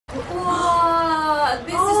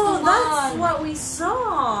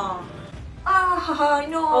saw. Ah,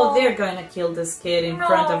 no. Oh, they're gonna kill this kid in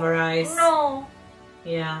front of our eyes. No.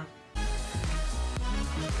 Yeah.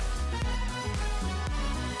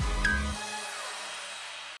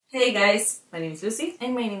 Hey guys, my name is Lucy.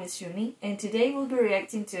 And my name is Shuni, and today we'll be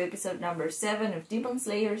reacting to episode number 7 of Demon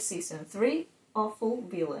Slayer Season 3, Awful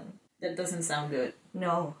Villain. That doesn't sound good.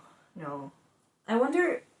 No. I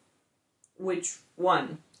wonder which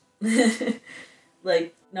one.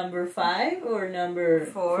 Like number 5 or number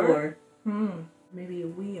 4? Maybe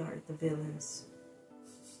we are the villains.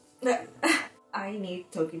 I need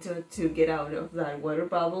Tokito to get out of that water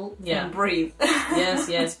bubble and breathe.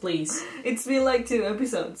 Yes, please. It's been like 2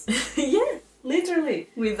 episodes. Yeah, literally.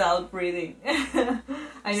 Without breathing.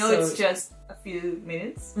 I know it's just a few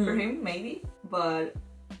minutes for him, maybe, but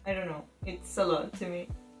I don't know. It's a lot to me.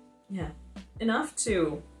 Yeah, enough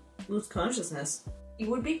to lose consciousness. It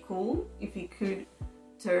would be cool if he could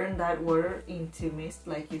turn that water into mist,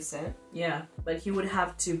 like you said. Yeah, but he would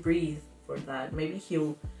have to breathe for that. Maybe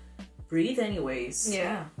he'll breathe anyways.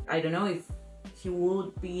 Yeah. I don't know if he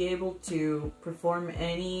would be able to perform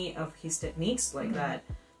any of his techniques like that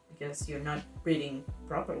because you're not breathing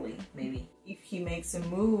properly, maybe. If he makes a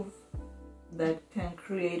move that can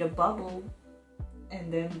create a bubble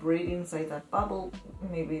and then breathe inside that bubble,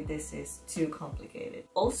 maybe this is too complicated.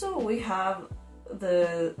 Also, we have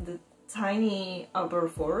the tiny upper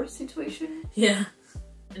 4 situation. Yeah.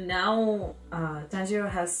 Now Tanjiro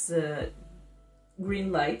has the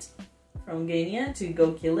green light from Gania to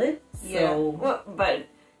go kill it. Yeah. Well, but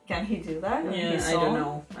can he do that? Yeah, I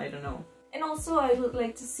don't know. And also, I would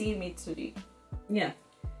like to see Mitsuri. Yeah.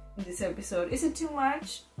 In this episode. Is it too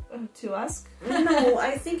much to ask? No,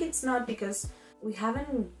 I think it's not because we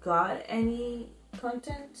haven't got any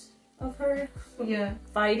content of her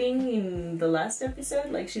fighting in the last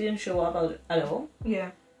episode. Like, she didn't show up at all.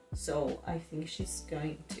 Yeah. So I think she's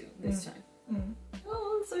going to this time.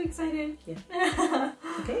 Oh, I'm so excited. Yeah.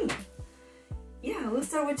 Okay. Yeah, we'll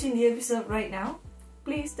start watching the episode right now.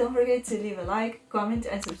 Please don't forget to leave a like, comment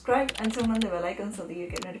and subscribe, and turn on the bell icon so that you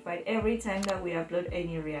get notified every time that we upload a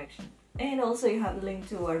new reaction. And also you have the link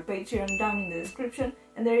to our Patreon down in the description,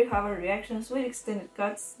 and there you have our reactions with extended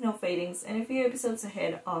cuts, no fadings, and a few episodes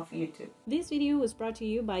ahead of YouTube. This video was brought to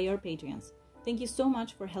you by our Patreons. Thank you so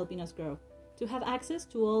much for helping us grow. To have access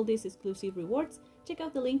to all these exclusive rewards, check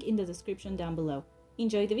out the link in the description down below.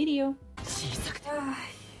 Enjoy the video!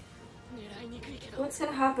 What's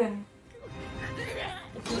gonna happen?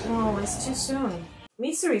 Oh, it's too soon.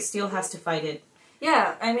 Mitsuri still has to fight it.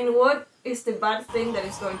 Yeah, I mean, what is the bad thing that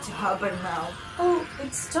is going to happen now? Oh,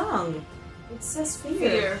 it's tongue. It says fear.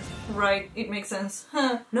 Fear. Right, it makes sense.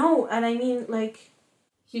 No, and I mean, like,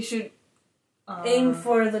 he should aim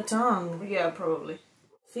for the tongue. Yeah, probably.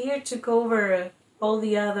 Fear took over all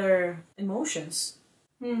the other emotions.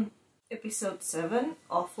 Episode 7,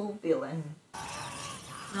 Awful Villain.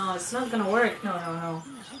 No, it's not gonna work. No.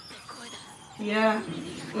 Yeah.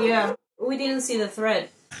 We didn't see the thread.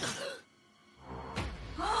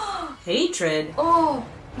 Hatred? Oh!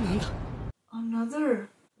 Another.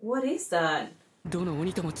 What is that?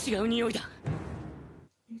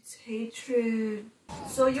 It's hatred.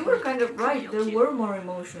 So you were kind of right, there were more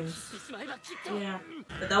emotions. Yeah,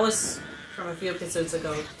 but that was from a few episodes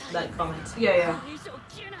ago, that comment. Yeah.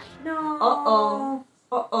 No.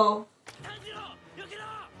 Uh-oh.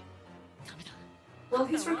 Well,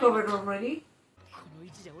 he's recovered already.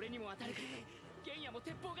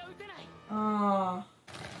 Oh!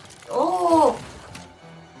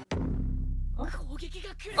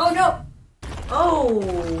 Oh no!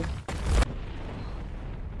 Oh!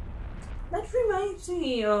 That reminds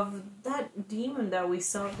me of that demon that we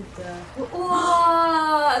saw with the...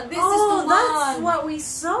 Oh, this is the one! That's what we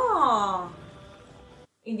saw!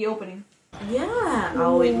 In the opening. Yeah!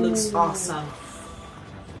 Oh, it looks awesome.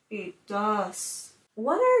 It does.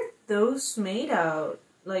 What are those made out?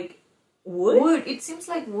 Like, wood? Wood. It seems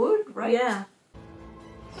like wood, right? Yeah.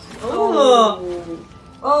 Oh,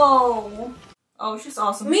 she's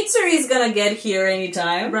awesome. Mitsuri is gonna get here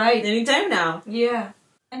anytime. Right. Anytime now. Yeah.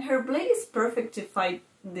 And her blade is perfect to fight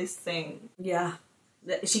this thing. Yeah.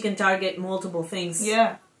 She can target multiple things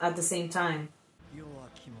at the same time.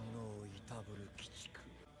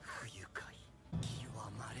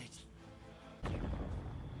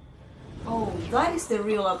 Oh, that is the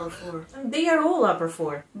real upper 4. They are all upper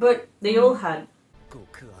 4. But they all had.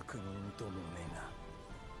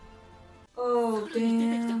 Oh,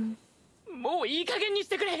 damn. もういい加減にし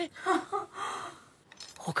てくれ。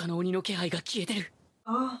他の鬼の気配が消えてる。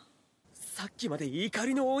あ、さっきまで怒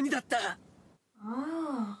りの鬼だった。あ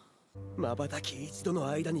あ。瞬き一度の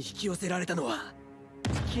間に引き寄せられたのは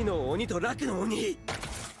火の鬼と楽の鬼。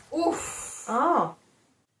 Oof. Oh.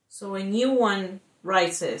 So a new one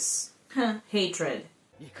rises. Hatred.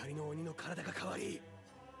 怒りの鬼の体が変わり、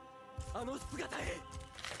あの姿へ。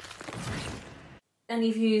 And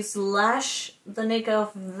if you slash the neck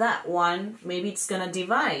of that one, maybe it's gonna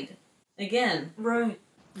divide. Again. Right.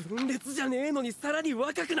 分裂じゃねえのにさらに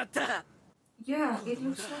若くなった。 Yeah, it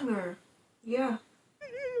looks younger. Yeah.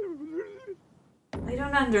 I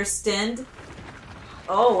don't understand.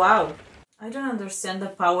 Oh, wow. I don't understand the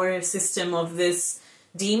power system of this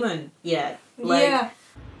demon yet. Like, Yeah.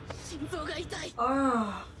 心臓が痛い。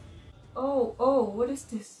 Ah. Oh, what is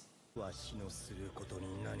this? わしのすること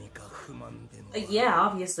に何か不満でも。 yeah,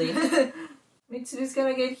 obviously. Mitsuru's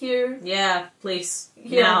gonna get here. Yeah, please.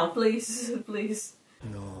 Yeah, Now. please, please.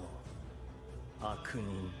 の悪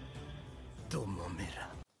人どもめら。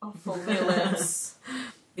 Awful villains.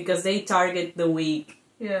 Because they target the weak.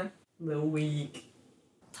 Yeah. The weak.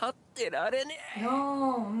 立ってられねえ。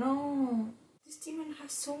 No. This demon has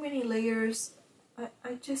so many layers.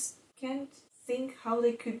 I just can't think how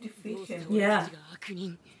they could defeat him. Yeah. 悪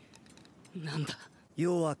人なんだ。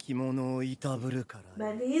弱き者をいたぶるか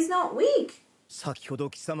ら。 But he's not weak. 先ほど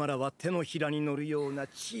貴様らは手のひらに乗るような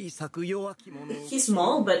小さく弱き者を。 He's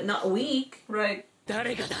small, but not weak. Right.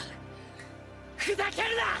 誰がだ。ふざける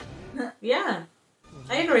な。 Yeah.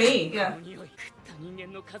 I agree. Yeah. 匂い食った人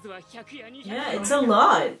間の数は100や200。 Yeah, it's a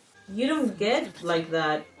lot. You don't get like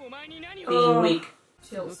that お前に何を。 being weak.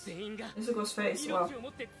 Chills. 全員が Nezuko's face. Wow. 命をも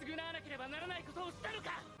って償わなければならないことをしたの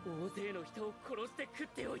か。大勢の人を殺して食っ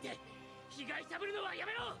ておいて被害者ぶるのはや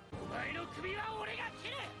めろ。お前の首は俺が切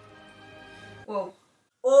る。 Whoa.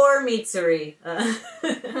 Or Mitsuri.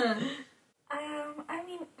 I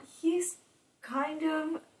mean, he's kind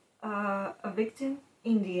of a victim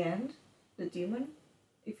in the end, the demon.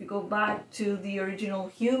 If you go back to the original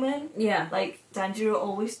human, Yeah. like Tanjiro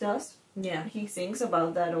always does, Yeah. he thinks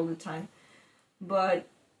about that all the time. But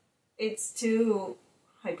it's too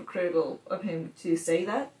hypocritical of him to say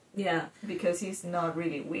that Yeah. because he's not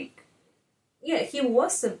really weak. Yeah, he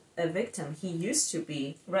was a victim. He used to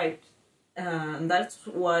be. Right. That's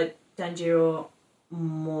what Tanjiro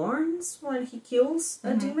mourns when he kills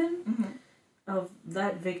a demon. Mm-hmm. Of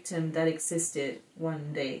that victim that existed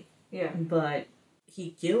one day. Yeah. But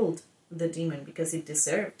he killed the demon because it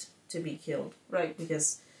deserved to be killed. Right.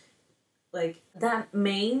 Because, like, that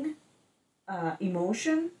main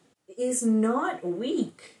emotion is not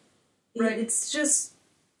weak. Right. It's just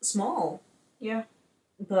small. Yeah.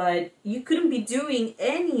 But you couldn't be doing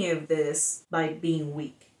any of this by being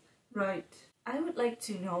weak. Right. I would like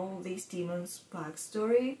to know these demons'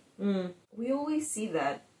 backstory. Mm. We always see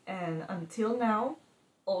that, and until now,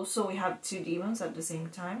 also we have two demons at the same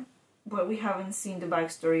time, but we haven't seen the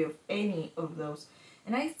backstory of any of those.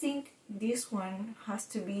 And I think this one has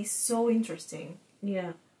to be so interesting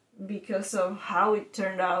Yeah. because of how it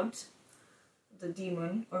turned out, the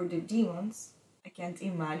demon or the demons. I can't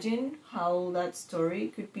imagine how that story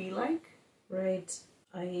could be like. Right.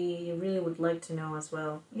 I really would like to know as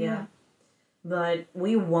well. Yeah. Yeah. But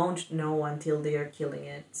we won't know until they are killing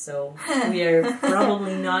it, so we are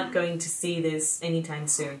probably not going to see this anytime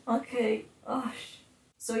soon. Okay, gosh.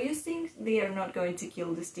 So you think they are not going to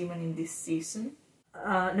kill this demon in this season?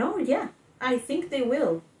 No, yeah. I think they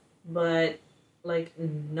will. But, like,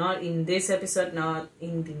 not in this episode, not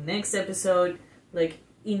in the next episode, like,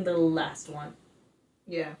 in the last one.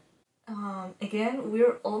 Yeah. Again,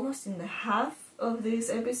 we're almost in the half of this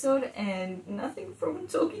episode and nothing from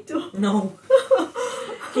Tokito. No.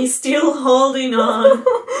 He's still holding on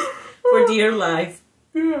for dear life.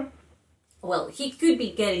 Yeah. Well, he could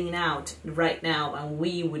be getting out right now and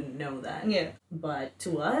we wouldn't know that. Yeah. But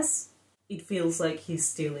to us, it feels like he's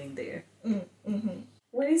still in there. Mm-hmm.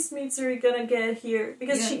 When is Mitsuri gonna get here?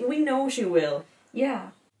 Because Yeah. we know she will. Yeah.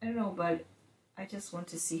 I don't know, but I just want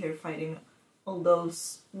to see her fighting all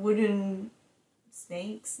those wooden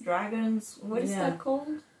snakes, dragons. What is Yeah. that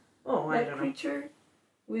called? Oh, I That don't know. creature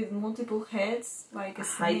with multiple heads, like a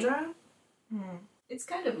snake. Hydra? It's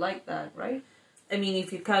kind of like that, right? I mean,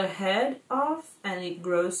 if you cut a head off and it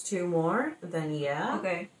grows two more, then yeah.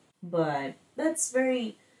 Okay. But that's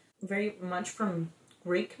very, very much from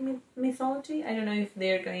Greek mythology. I don't know if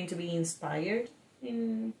they're going to be inspired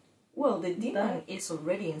in... Well, the demon is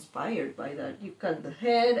already inspired by that. You cut the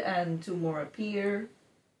head and two more appear.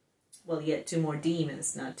 Well, yeah, two more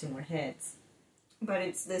demons, not two more heads. But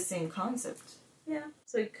it's the same concept. Yeah.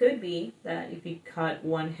 So it could be that if you cut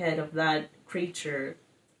one head of that creature,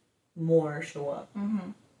 more show up.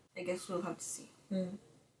 Mm-hmm. I guess we'll have to see.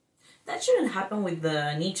 That shouldn't happen with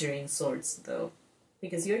the Nichiren swords, though.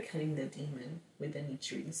 Because you're cutting the demon with the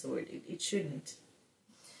Nichiren sword. It shouldn't.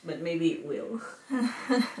 but maybe it will.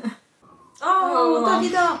 Oh,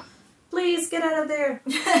 Tokito! Please get out of there!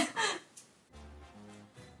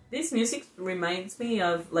 This music reminds me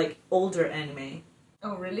of like older anime.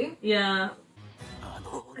 Oh, really? Yeah. I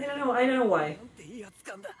don't know why.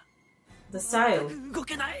 The style.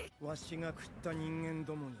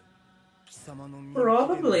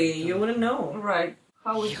 Probably, you wouldn't know. Right.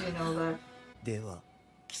 How would you know that?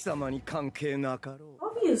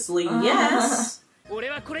 Obviously, yes. Oi.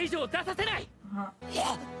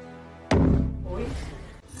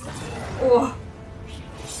 Oh,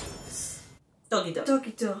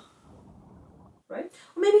 Tokito. right?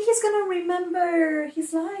 Or maybe he's gonna remember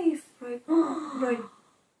his life. Right. Right.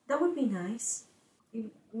 That would be nice.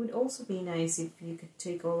 It would also be nice if you could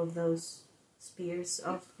take all of those spears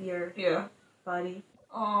off your Yeah. body.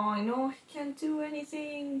 Oh, I know he can't do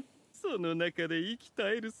anything. その中で生き絶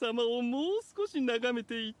える様をもう少し眺め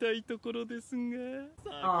ていたいところですが、先に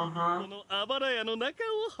このあばら屋の中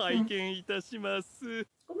を拝見いたします。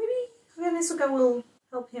 Or maybe Haganezuka will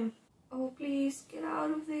help him. Oh, please get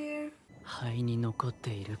out of there. 肺に残って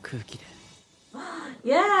いる空気で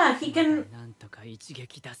Yeah, he can. なんとか一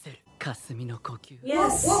撃出せる。霞の呼吸。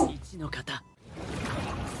 Yes. Whoa. 一の型。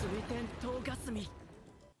水天糖ガスミ。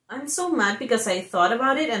 I'm so mad because I thought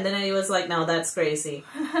about it and then I was like, no, that's crazy.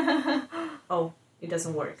 Oh, it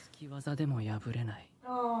doesn't work. 引き技でも破れない。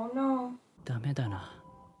 Oh, no. ダメだな。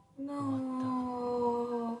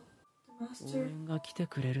 No. The 応 master. 援が来て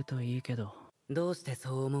くれるといいけど。どうして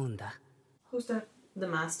そう思うんだ？ Who's that? The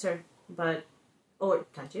master, but or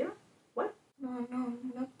Tanjiro? What? No,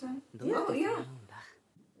 not that. どうしてそう Oh, 思 yeah. うんだ？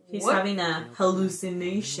 He's What? having a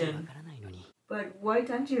hallucination わからないのに。 But why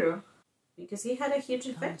Tanjiro? because he had a huge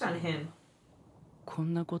effect on him. こ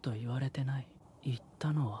んなこと言われてない。言っ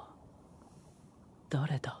たのは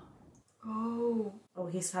誰だ？ Oh. Oh,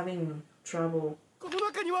 he's having trouble. この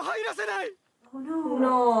中には入らせない。 Oh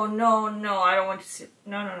no. No. I don't want to see.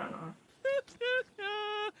 No.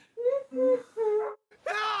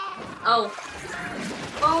 Oh.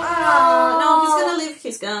 Oh, No, he's gonna live.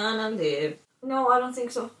 He's gonna live. No, I don't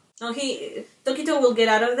think so. No, Tokito will get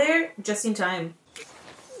out of there just in time.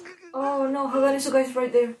 Oh, no. Haganezuka is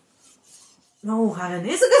right there. No,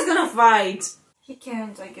 Haganezuka's gonna fight. He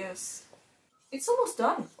can't, I guess. It's almost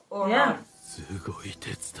done. Or Yeah. not. すごい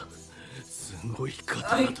鉄だ。すごい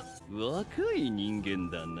刀だ。若い人間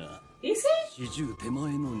だな。 Is he? 40手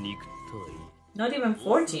前の肉体。 Not even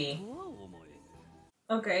 40.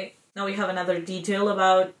 Okay, now we have another detail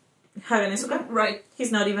about Haganezuka. Right.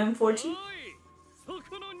 He's not even 40. おい、そ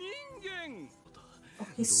この人間。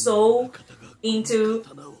 He's so into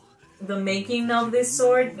the making of this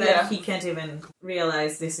sword that Yeah. he can't even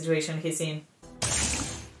realize the situation he's in.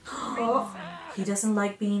 Oh. He doesn't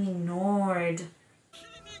like being ignored.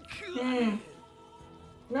 No.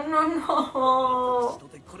 人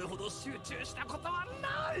でこれほど集中したことは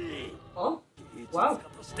ない。 Oh. Wow.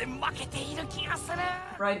 として負けている気がする。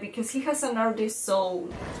 Right, because he has an artist soul.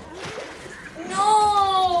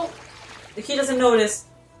 No! He doesn't notice.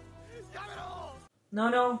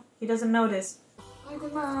 No, he doesn't notice. Why the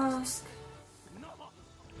mask?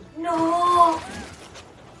 No!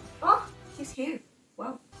 Oh, he's here.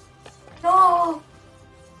 Wow. No!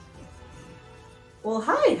 Well,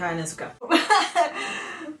 hi, Haganezuka.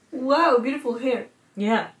 Wow, beautiful hair.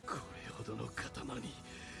 Yeah. これほどの刀に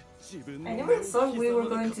自分 I の never thought we were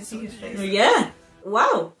going to see his face. Yeah.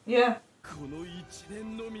 Wow. Yeah. この一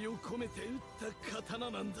年の身を込めて打った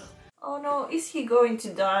刀なんだ。 Oh no, is he going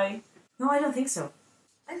to die? No, I don't think so.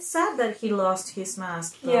 I'm sad that he lost his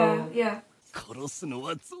mask, though. Yeah. 殺すの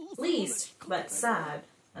は造作 Pleased, but sad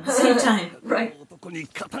at the same time. Right. 男に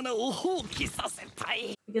刀を放棄させた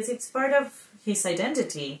い。 Because it's part of his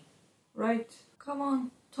identity. Right. Come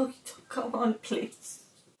on, Tokito, come on, please.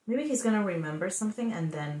 Maybe he's gonna remember something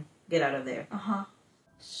and then get out of there. Uh-huh.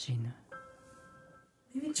 死ぬ。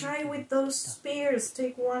 Maybe try with those spears.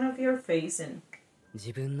 Take one of your face and...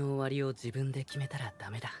 自分の終わりを自分で決めたらダ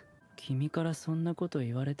メだ。君からそんなこと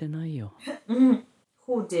言われてないよ。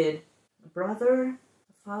Who did? A brother? A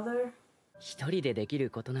father? 一人でできる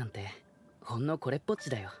ことなんてほんのこれっぽっち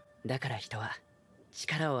だよ。だから人は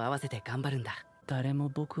力を合わせて頑張るんだ。誰も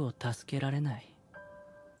僕を助けられない。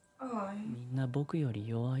 Oh, みんな僕より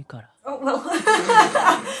弱いから。 oh well.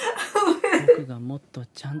 僕がもっと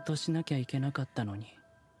ちゃんとしなきゃいけなかったのに、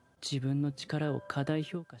自分の力を過大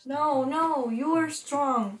評価して。 No, you are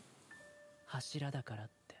strong. 柱だからっ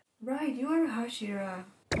て。 Right, you are Hashira.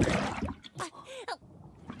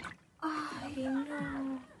 I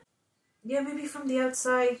know. Yeah, maybe from the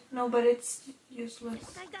outside. No, but it's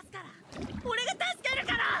useless.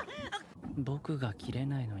 僕が切れ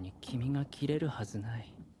ないのに君が切れるはずな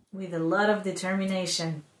い。With a lot of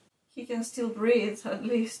determination. He can still breathe, at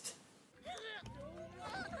least.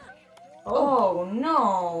 Oh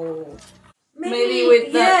no! Maybe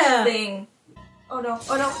with that thing. Oh no,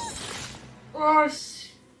 oh no. Oh,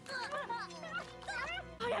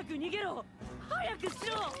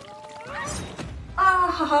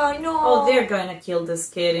 ah, no. Oh, they're gonna kill this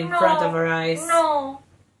kid in front of our eyes. No.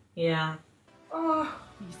 Yeah. Oh.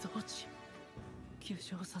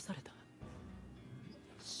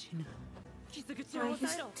 Yeah,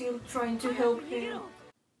 he's still trying to help him.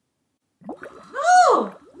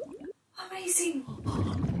 Oh! Amazing!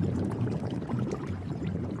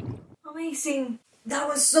 Amazing! That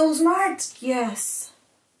was so smart! Yes.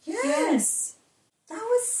 Yes! That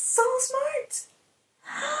was so smart!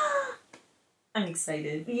 I'm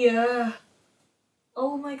excited. Yeah.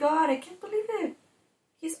 Oh my god, I can't believe it.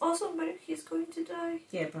 He's awesome, but he's going to die.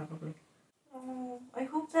 Yeah, probably. Oh, I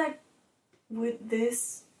hope that with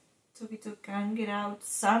this, Tokito can get out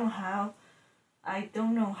somehow. I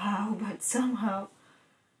don't know how, but somehow.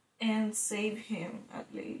 And save him,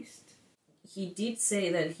 at least. He did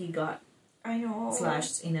say that he got I know.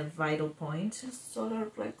 slashed in a vital point. Solar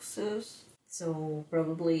plexus. So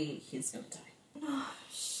probably he's gonna die.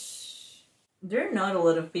 There are not a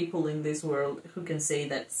lot of people in this world who can say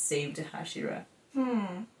that saved Hashira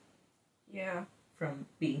Yeah. from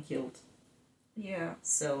being killed. Yeah.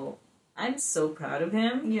 So I'm so proud of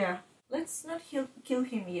him. Yeah. Let's not kill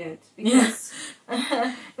him yet, because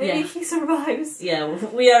maybe he survives. Yeah,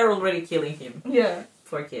 we are already killing him. Yeah.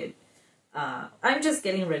 Poor kid. I'm just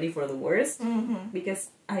getting ready for the worst, because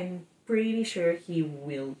I'm pretty sure he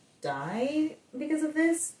will die because of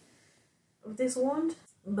this wound.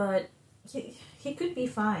 But he could be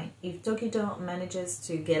fine. If Tokito manages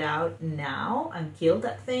to get out now and kill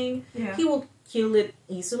that thing, he will kill it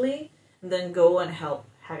easily, and then go and help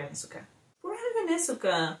Haganezuka. Poor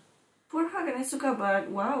Haganezuka. Poor Haganezuka, but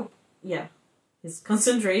wow. Yeah. His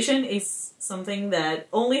concentration is something that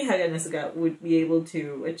only Haganezuka would be able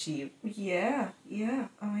to achieve. Yeah,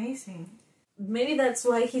 amazing. Maybe that's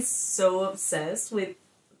why he's so obsessed with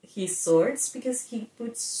his swords, because he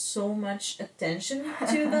puts so much attention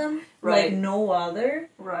to them, like no other.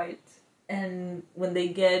 Right. And when they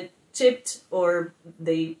get chipped or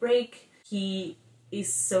they break, he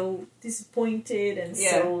is so disappointed and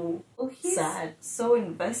so sad. So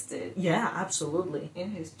invested. Yeah, absolutely.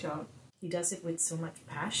 In his job. He does it with so much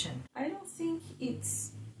passion. I don't think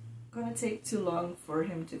it's gonna take too long for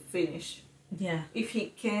him to finish. Yeah. If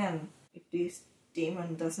he can. If this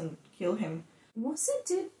demon doesn't kill him. Wasn't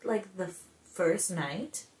it like the first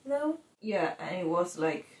night, though? Yeah, and it was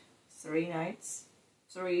like 3 nights.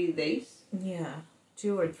 3 days. Yeah.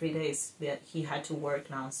 2 or 3 days that he had to work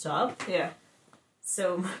non-stop. Yeah.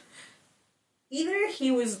 So, either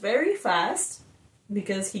he was very fast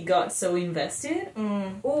because he got so invested,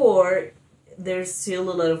 or there's still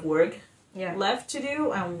a lot of work left to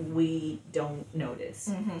do and we don't notice.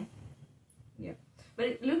 Yeah. But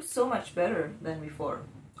it looks so much better than before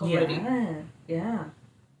already. Yeah.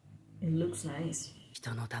 It looks nice.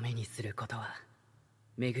 人のためにすることは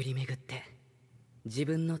巡り巡って自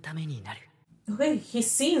分のためになる。 Okay, he's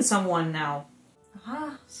seeing someone now.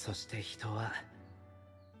 そして人は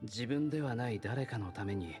自分ではない誰かのた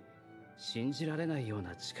めに信じられないよう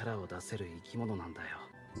な力を出せる生き物なんだよ。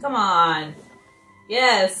 Come on.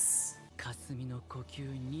 Yes. 霞の呼吸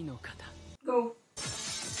2の方。 Go.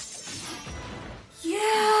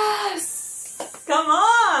 Yes! Come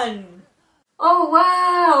on! Oh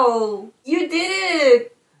wow! You did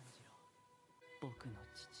it! 僕の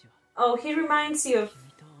父は Oh, he reminds you of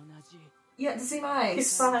君と同じ。 Yeah, the same eyes.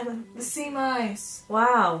 his father. The same eyes.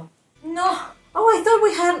 Wow. No! Oh, I thought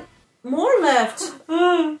we had more left.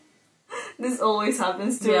 This always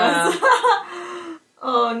happens to Yeah. us.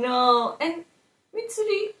 Oh no. And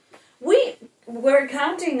Mitsuri We were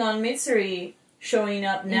counting on Mitsuri showing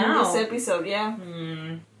up now. in this episode, yeah.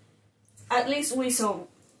 At least we saw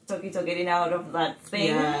Tokito getting out of that thing.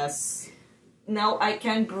 Yes. Now I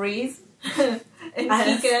can breathe. And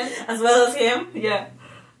he can. As well as him. Yeah.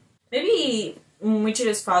 Maybe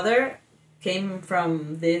Michiru's father came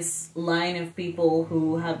from this line of people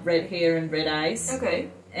who have red hair and red eyes. Okay.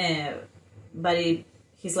 But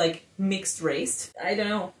he's like mixed race. I don't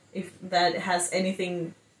know if that has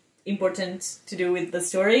anything important to do with the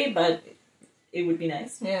story, but it would be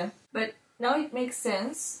nice. Yeah. But now it makes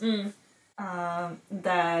sense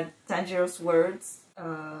that Tanjiro's words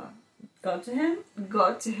Got to him?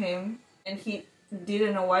 got to him, and he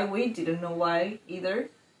didn't know why. We didn't know why either,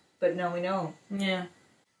 but now we know. Yeah.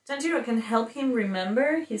 Tanjiro can help him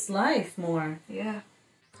remember his life more. Yeah.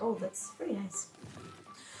 Oh, that's pretty nice.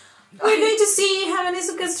 We're going to see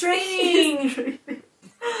Haganezuka's training!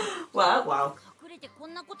 Wow. 隠れてこ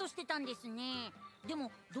んなことしてたんですね。で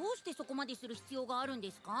もどうしてそこまでする必要があるん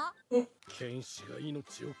ですか？剣士が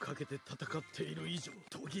命を懸けて戦っている以上、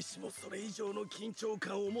研ぎ師もそれ以上の緊張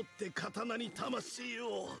感を持って刀に魂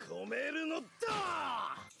を込めるのだ。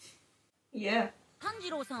 Yeah. 炭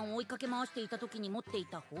治郎さんを追いかけ回していた時に持ってい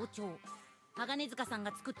た包丁、鋼塚さん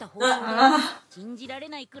が作った包丁で信じられ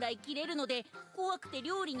ないくらい切れるので怖くて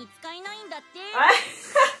料理に使えないんだって。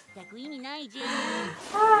全く意味ないじゃん。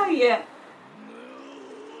Yeah.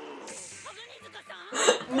 鋼塚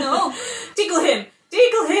さん No! Tickle him!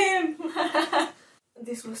 Tickle him!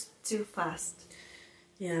 This was too fast.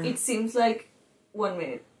 Yeah. It seems like 1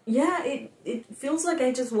 minute. Yeah, it feels like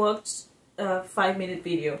I just watched a 5-minute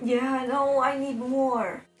video. Yeah, no, I need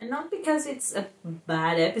more. And not because it's a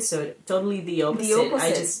bad episode, totally the opposite.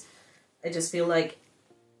 I just feel like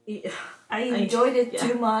I enjoyed it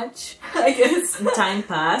too much, I guess. time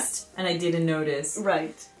passed and I didn't notice.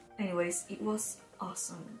 Right. Anyways, it was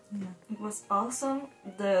awesome. Yeah. It was awesome.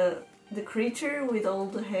 The creature with all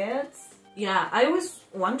the heads. Yeah, I was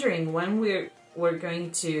wondering when we're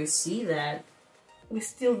going to see that. We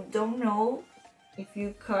still don't know if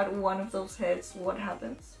you cut one of those heads, what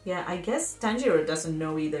happens. Yeah, I guess Tanjiro doesn't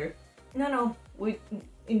know either. No.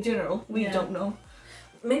 In general, we don't know.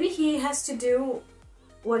 Maybe he has to do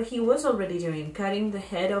what he was already doing, cutting the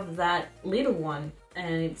head of that little one,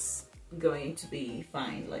 and it's going to be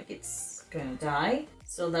fine, like it's gonna die.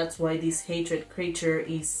 So that's why this hatred creature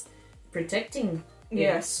is protecting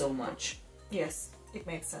it so much. Yes, it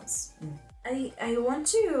makes sense. I don't want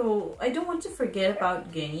to forget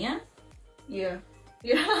about Genya. Yeah.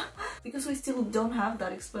 Because we still don't have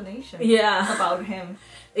that explanation about him.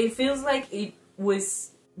 It feels like it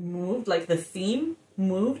was moved, like the theme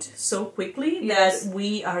moved so quickly that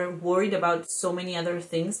we are worried about so many other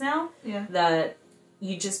things now that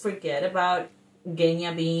you just forget about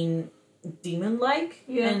Genya being demon-like,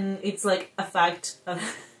 and it's like a fact of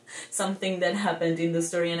something that happened in the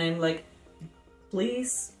story, and I'm like,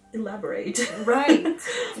 please elaborate. Right.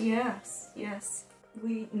 Yes.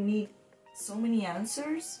 We need so many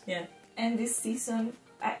answers. Yeah. And this season,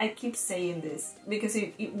 I keep saying this because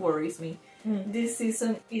it worries me. This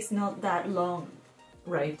season is not that long.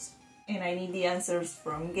 Right. And I need the answers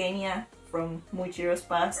from Genya, from Muichiro's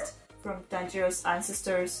past, from Tanjiro's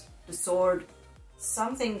ancestors, the sword,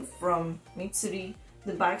 something from Mitsuri,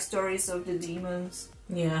 the backstories of the demons.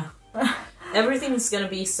 Yeah. Everything's gonna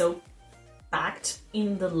be so packed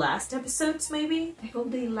in the last episodes, maybe? I hope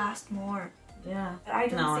they last more. Yeah. I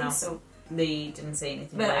don't think so. They didn't say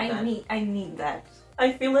anything But about that. I need that.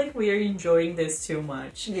 I feel like we are enjoying this too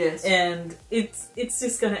much. Yes. And it's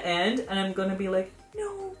just gonna end, and I'm gonna be like,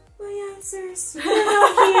 no, my answers, they're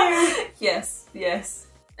not here. Yes.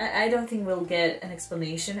 I don't think we'll get an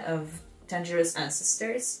explanation of Tanjiro's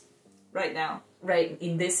ancestors Right now. right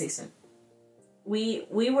in this season. We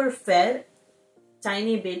were fed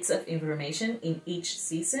tiny bits of information in each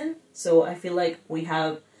season, so I feel like we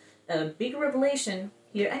have a big revelation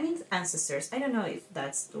here. I mean ancestors. I don't know if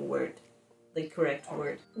that's the word, the correct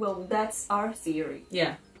word. Well, that's our theory.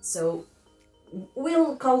 Yeah. So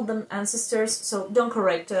we'll call them ancestors, so don't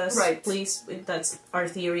correct us, Right. please. That's our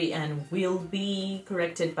theory, and we'll be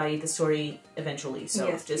corrected by the story eventually,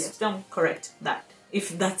 so just don't correct that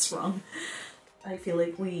if that's wrong. I feel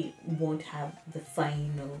like we won't have the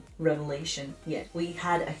final revelation yet. We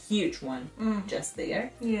had a huge one just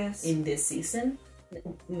there Yes. in this season,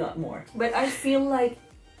 not more. But I feel like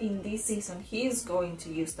in this season he is going to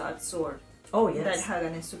use that sword Oh that yes.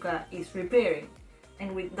 Haganezuka is repairing.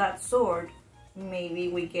 And with that sword, maybe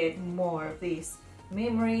we get more of these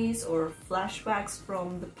memories or flashbacks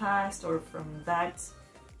from the past or from that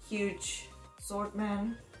huge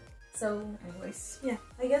swordman. So Anyways, yeah,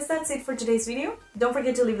 I guess that's it for today's video. Don't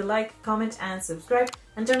forget to leave a like, comment, and subscribe,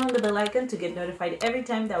 and turn on the bell icon to get notified every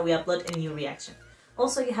time that we upload a new reaction.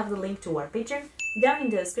 Also, you have the link to our Patreon down in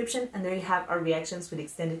the description, and there you have our reactions with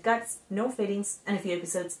extended cuts, no fadings, and a few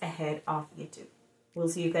episodes ahead of YouTube. We'll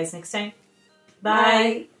see you guys next time. Bye!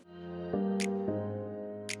 bye.